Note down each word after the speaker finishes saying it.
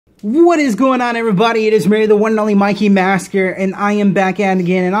What is going on, everybody? It is me, the one and only Mikey Masker, and I am back at it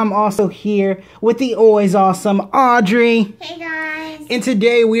again, and I'm also here with the always awesome Audrey. Hey guys! And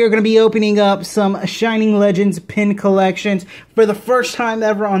today we are going to be opening up some Shining Legends pin collections. For the first time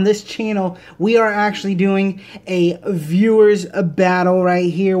ever on this channel, we are actually doing a viewers battle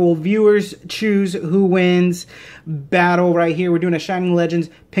right here. Well, viewers choose who wins battle right here. We're doing a Shining Legends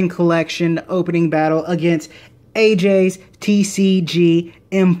pin collection opening battle against AJ's TCG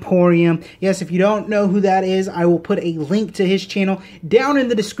Emporium. Yes, if you don't know who that is, I will put a link to his channel down in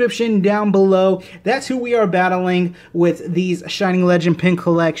the description down below. That's who we are battling with these Shining Legend pin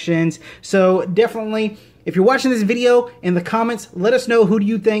collections. So definitely, if you're watching this video, in the comments, let us know who do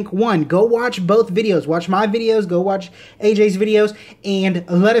you think won. Go watch both videos. Watch my videos, go watch AJ's videos, and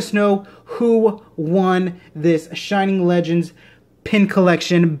let us know who won this Shining Legends pin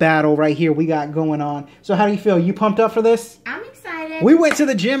collection battle right here we got going on. So how do you feel? You pumped up for this? I'm excited. We went to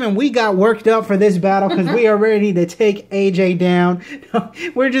the gym and we got worked up for this battle because we are ready to take AJ down.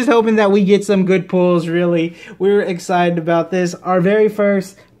 We're just hoping that we get some good pulls, really. We're excited about this. Our very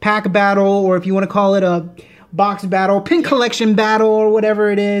first pack battle, or if you want to call it a box battle, pin collection battle, or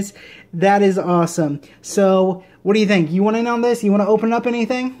whatever it is. That is awesome. So what do you think? You want in on this? You want to open up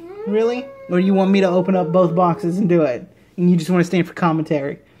anything? Really? Or do you want me to open up both boxes and do it? And you just want to stand for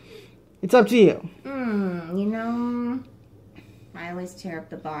commentary? It's up to you. You know, I always tear up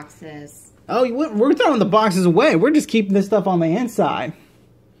the boxes. Oh, we're throwing the boxes away. We're just keeping this stuff on the inside.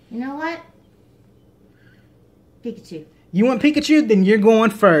 You know what? Pikachu. You want Pikachu? Then you're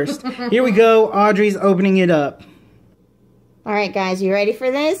going first. Here we go. Audrey's opening it up. All right, guys. You ready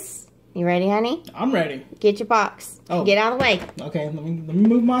for this? You ready, honey? I'm ready. Get your box. Oh. Get out of the way. Okay, let me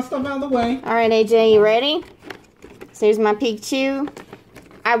move my stuff out of the way. All right, AJ, you ready? So here's my Pikachu.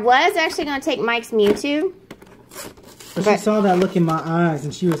 I was actually going to take Mike's Mewtwo. But she saw that look in my eyes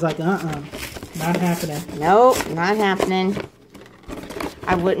and she was like, not happening. Nope, not happening.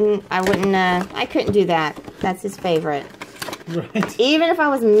 I couldn't do that. That's his favorite. Right. Even if I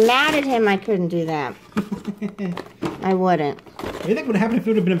was mad at him, I couldn't do that. I wouldn't. What do you think would have happened if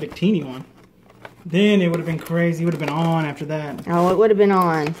it would have been a Victini one? Then it would have been crazy. It would have been on after that. Oh, it would have been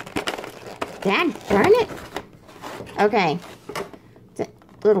on. Dad, darn it. Okay.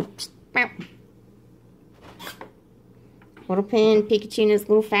 Little pin, Pikachu and his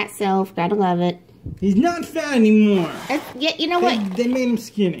little fat self. Gotta love it. He's not fat anymore. Yeah, you know what? They made him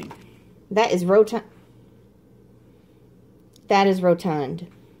skinny. That is rotund. That is rotund.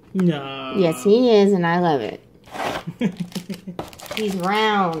 No. Yes, he is, and I love it. He's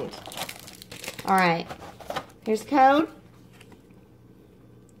round. Alright. Here's the code.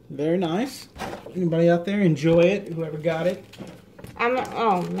 Very nice. Anybody out there enjoy it? Whoever got it.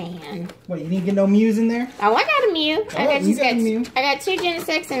 Oh man. What, you didn't get no Mews in there? Oh, I got a Mew. Oh, I got two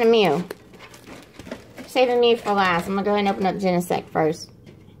Genesects and a Mew. Saving Mew for last. I'm gonna go ahead and open up Genesect first.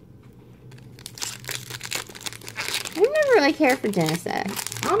 I never really cared for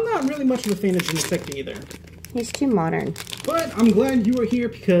Genesect. I'm not really much of a fan of Genesect either. He's too modern. But I'm glad you are here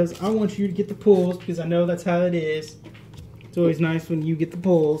because I want you to get the pulls because I know that's how it is. It's always nice when you get the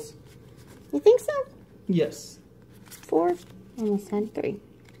pulls. You think so? Yes. 4. Almost had 3.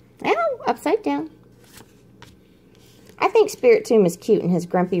 Oh, upside down. I think Spiritomb is cute in his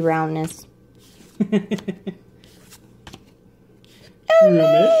grumpy roundness. Oh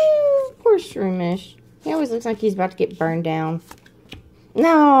no! Poor Shroomish. He always looks like he's about to get burned down.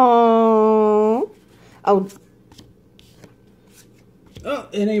 No! Oh. Oh,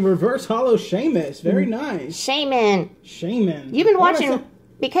 in a reverse hollow Sheamus. Very nice. Shaman. You've been watching...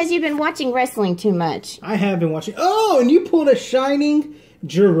 Because you've been watching wrestling too much. I have been watching. Oh, and you pulled a Shining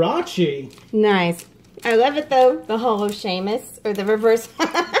Jirachi. Nice. I love it, though. The hollow Sheamus. Or the reverse...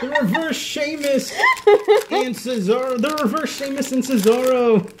 The reverse Sheamus and Cesaro. The reverse Sheamus and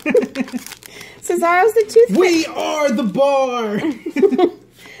Cesaro. Cesaro's the tooth fairy. We are the bar.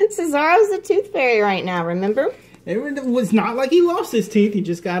 Cesaro's the tooth fairy right now, remember? It was not like he lost his teeth. He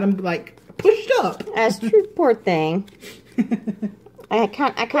just got him, like, pushed up. That's true. Poor thing. Of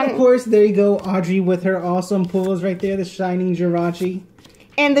course, there you go, Audrey, with her awesome pulls right there. The Shining Jirachi.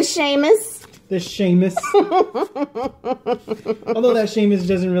 And the Sheamus. The Sheamus. Although that Sheamus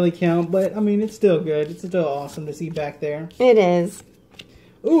doesn't really count, but, I mean, it's still good. It's still awesome to see back there. It is.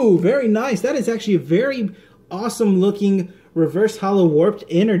 Ooh, very nice. That is actually a very awesome-looking reverse hollow warped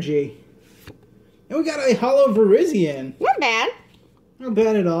energy. And we got a hollow Virizion. Not bad. Not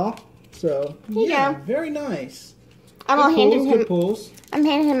bad at all. So, yeah, go. very nice. I'm handing him. Good pulls. I'm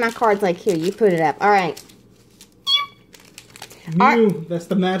handing him my cards like, here, you put it up. All right. Mew, that's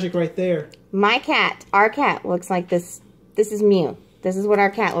the magic right there. My cat, our cat, looks like this. This is Mew. This is what our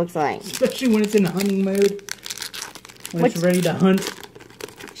cat looks like. Especially when it's in hunting mode. When it's ready to hunt.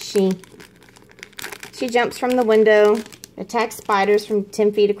 She jumps from the window, attacks spiders from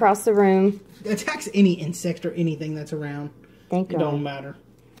 10 feet across the room. Attacks any insect or anything that's around. Thank God. It don't matter.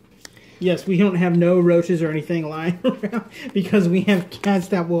 Yes, we don't have no roaches or anything lying around because we have cats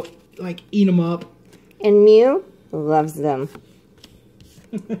that will, like, eat them up. And Mew loves them.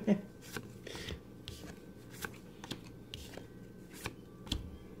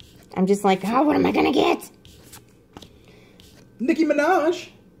 I'm just like, oh, what am I gonna get? Nicki Minaj.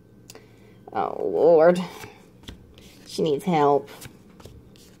 Oh, Lord. She needs help.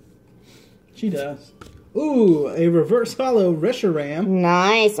 She does. Ooh, a reverse hollow Reshiram.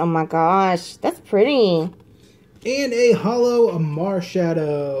 Nice. Oh, my gosh. That's pretty. And a hollow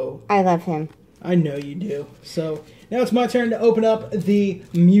Marshadow. I love him. I know you do. So, now it's my turn to open up the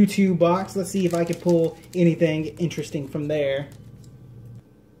Mewtwo box. Let's see if I can pull anything interesting from there.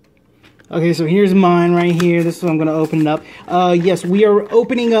 Okay, so here's mine right here. This is what I'm going to open it up. Yes, we are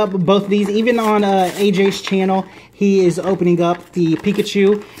opening up both of these. Even on AJ's channel, he is opening up the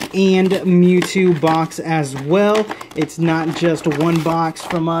Pikachu and Mewtwo box as well. It's not just one box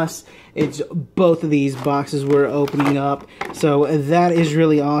from us. It's both of these boxes we're opening up. So that is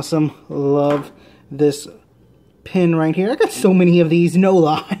really awesome. Love this pin right here. I got so many of these, no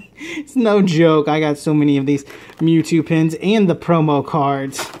lie. It's no joke. I got so many of these Mewtwo pins and the promo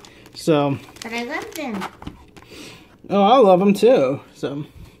cards. So, but I love them. Oh, I love them too. So,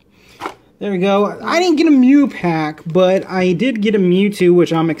 there we go. I didn't get a Mew pack, but I did get a Mewtwo,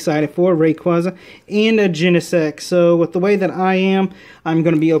 which I'm excited for, Rayquaza, and a Genesect. So, with the way that I am, I'm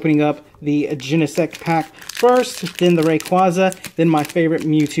going to be opening up the Genesect pack first, then the Rayquaza, then my favorite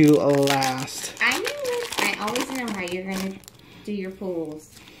Mewtwo last. I knew it. I always know how you're going to do your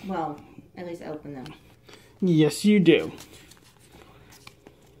pulls. Well, at least open them. Yes, you do.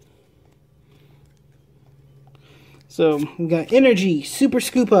 So, we got Energy, Super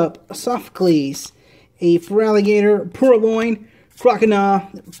Scoop Up, Sophocles, a Feraligatr, Purloin, Crocodile,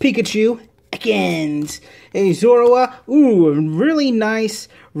 Pikachu, Ekans, a Zorua, ooh, a really nice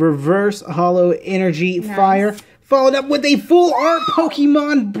reverse hollow energy fire, followed up with a full art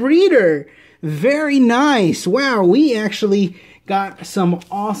Pokemon breeder. Very nice. Wow, we actually got some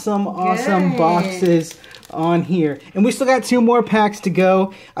awesome boxes on here. And we still got 2 more packs to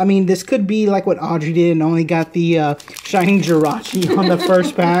go. I mean, this could be like what Audrey did and only got the Shining Jirachi on the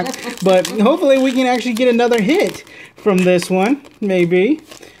first pack. But hopefully we can actually get another hit from this one. Maybe.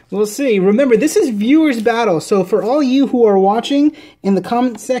 We'll see. Remember, this is viewers battle. So for all you who are watching in the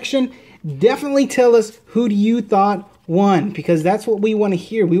comment section, definitely tell us who do you thought won. Because that's what we want to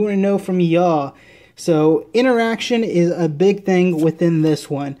hear. We want to know from y'all. So interaction is a big thing within this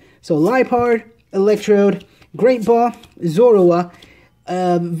one. So Liepard, Electrode, Great Ball, Zorua,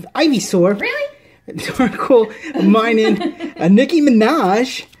 Ivysaur, really? Torkoal, Minun, a Nicki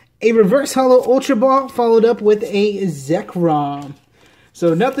Minaj, a Reverse Hollow Ultra Ball, followed up with a Zekrom.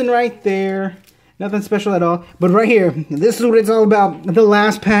 So nothing right there. Nothing special at all. But right here, this is what it's all about. The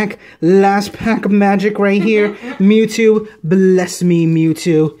last pack of magic right here. Mewtwo, bless me,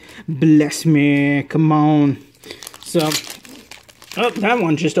 Mewtwo. Bless me. Come on. So, oh, that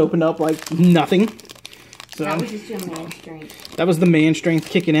one just opened up like nothing. So, that was just your man strength. That was the man strength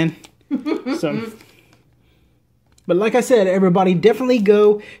kicking in. So, but like I said, everybody definitely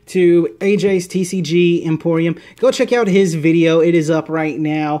go to AJ's TCG Emporium. Go check out his video. It is up right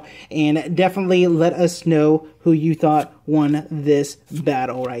now. And definitely let us know who you thought won this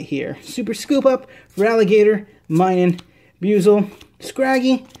battle right here. Super Scoop Up, Feraligatr, Minun, Buizel,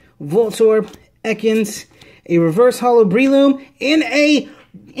 Scraggy, Voltorb, Ekans, a Reverse Hollow Breloom, and a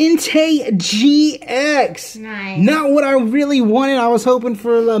Entei GX. Nice. Not what I really wanted. I was hoping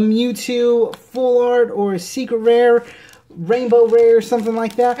for a Mewtwo full art or a secret rare, rainbow rare, something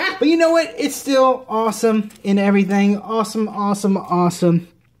like that. But you know what? It's still awesome and everything. Awesome, awesome, awesome.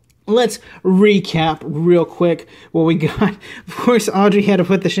 Let's recap real quick what we got. Of course, Audrey had to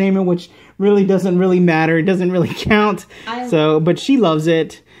put the Shaman, which really doesn't really matter. It doesn't really count. But she loves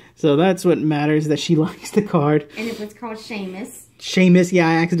it. So that's what matters, that she likes the card. And it was called Seamus. Seamus, yeah,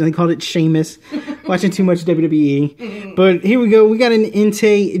 I accidentally called it Seamus. Watching too much WWE. But here we go. We got an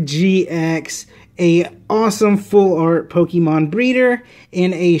Entei GX, a awesome full art Pokemon breeder,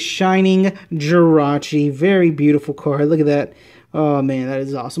 and a Shining Jirachi. Very beautiful card. Look at that. Oh man, that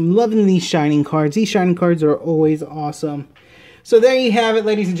is awesome. Loving these Shining cards. These Shining cards are always awesome. So there you have it,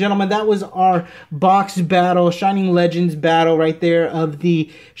 ladies and gentlemen. That was our box battle, Shining Legends battle right there of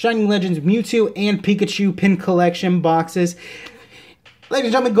the Shining Legends Mewtwo and Pikachu pin collection boxes. Ladies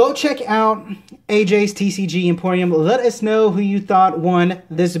and gentlemen, go check out AJ's TCG Emporium. Let us know who you thought won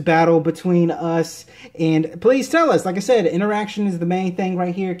this battle between us. And please tell us. Like I said, interaction is the main thing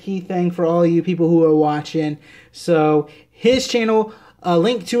right here. Key thing for all you people who are watching. So his channel, a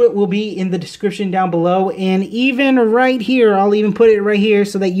link to it will be in the description down below. And even right here, I'll even put it right here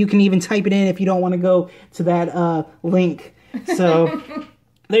so that you can even type it in if you don't want to go to that link. So...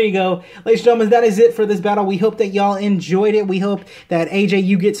 there you go. Ladies and gentlemen, that is it for this battle. We hope that y'all enjoyed it. We hope that, AJ,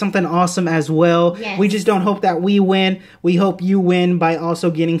 you get something awesome as well. Yes. We just don't hope that we win. We hope you win by also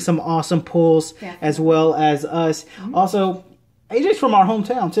getting some awesome pulls as well as us. Also, AJ's from our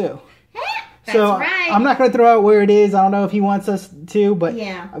hometown, too. That's so right. I'm not going to throw out where it is. I don't know if he wants us to, but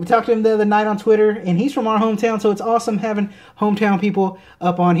yeah. we talked to him the other night on Twitter, and he's from our hometown, so it's awesome having hometown people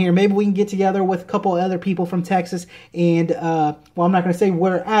up on here. Maybe we can get together with a couple other people from Texas, and, well, I'm not going to say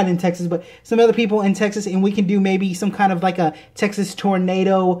where we're at in Texas, but some other people in Texas, and we can do maybe some kind of like a Texas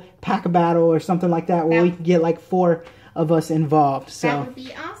tornado pack battle or something like that, where we can get like 4 of us involved. So that would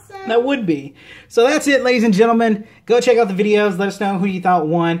be awesome. That would be. So that's it, ladies and gentlemen. Go check out the videos. Let us know who you thought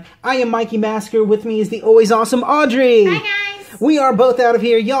won. I am Mikey Masker. With me is the always awesome Audrey. Hi, guys. We are both out of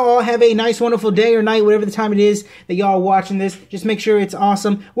here. Y'all have a nice, wonderful day or night, whatever the time it is that y'all are watching this. Just make sure it's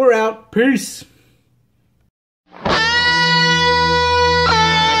awesome. We're out. Peace.